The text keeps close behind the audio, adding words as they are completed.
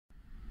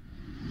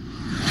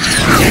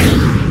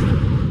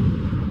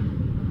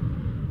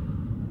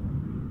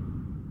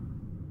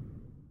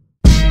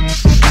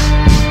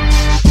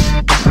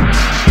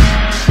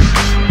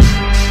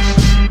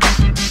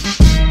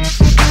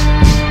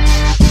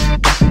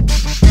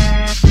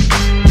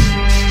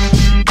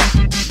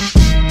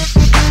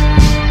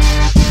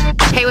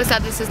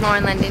What's up? This is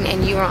Lauren London,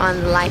 and you are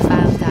on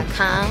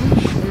the.LIFE.com,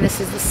 and this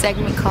is the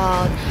segment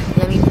called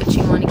Let Me Put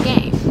You on a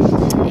Game.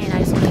 And I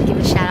just want to give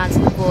a shout out to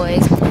the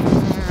boys.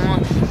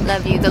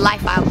 Love you, the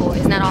Life Out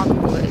boys, not all the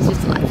boys,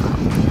 just the Life Out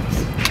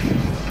boys.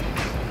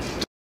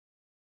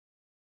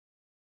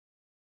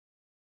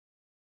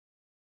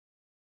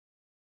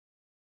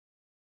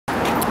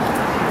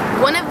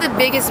 One of the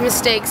biggest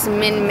mistakes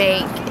men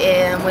make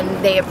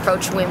when they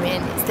approach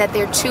women is that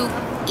they're too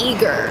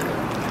eager.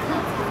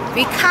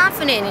 Be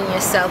confident in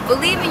yourself.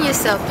 Believe in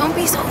yourself. Don't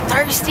be so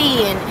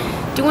thirsty and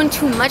doing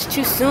too much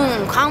too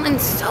soon.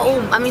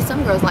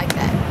 Some girls like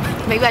that.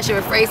 Maybe I should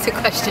rephrase the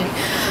question.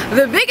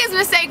 The biggest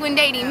mistake when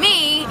dating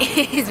me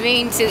is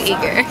being too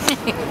eager.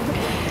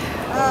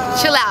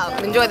 Chill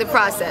out. Enjoy the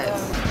process.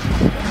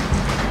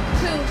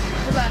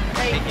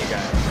 Thank you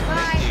guys.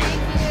 Bye.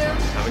 Thank you.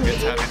 Have a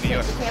good time in New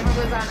York. The camera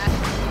goes on.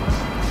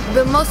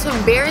 The most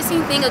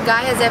embarrassing thing a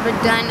guy has ever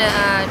done to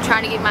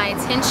try to get my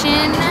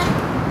attention.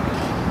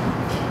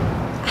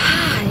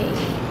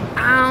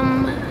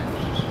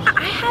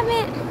 I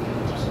haven't.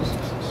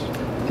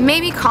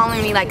 Maybe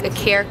calling me like a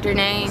character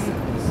name,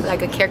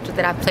 like a character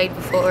that I played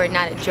before,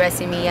 not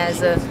addressing me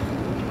as a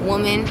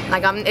woman.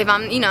 Like I'm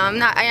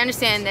not. I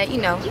understand that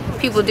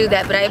people do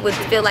that, but I would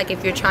feel like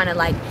if you're trying to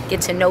like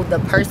get to know the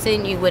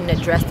person, you wouldn't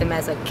address them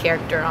as a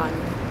character on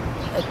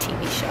a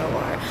TV show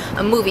or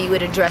a movie. You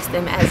would address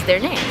them as their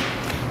name.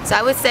 So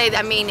I would say,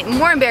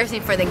 more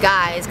embarrassing for the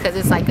guys because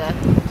it's like a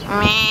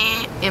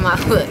meh in my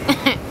foot.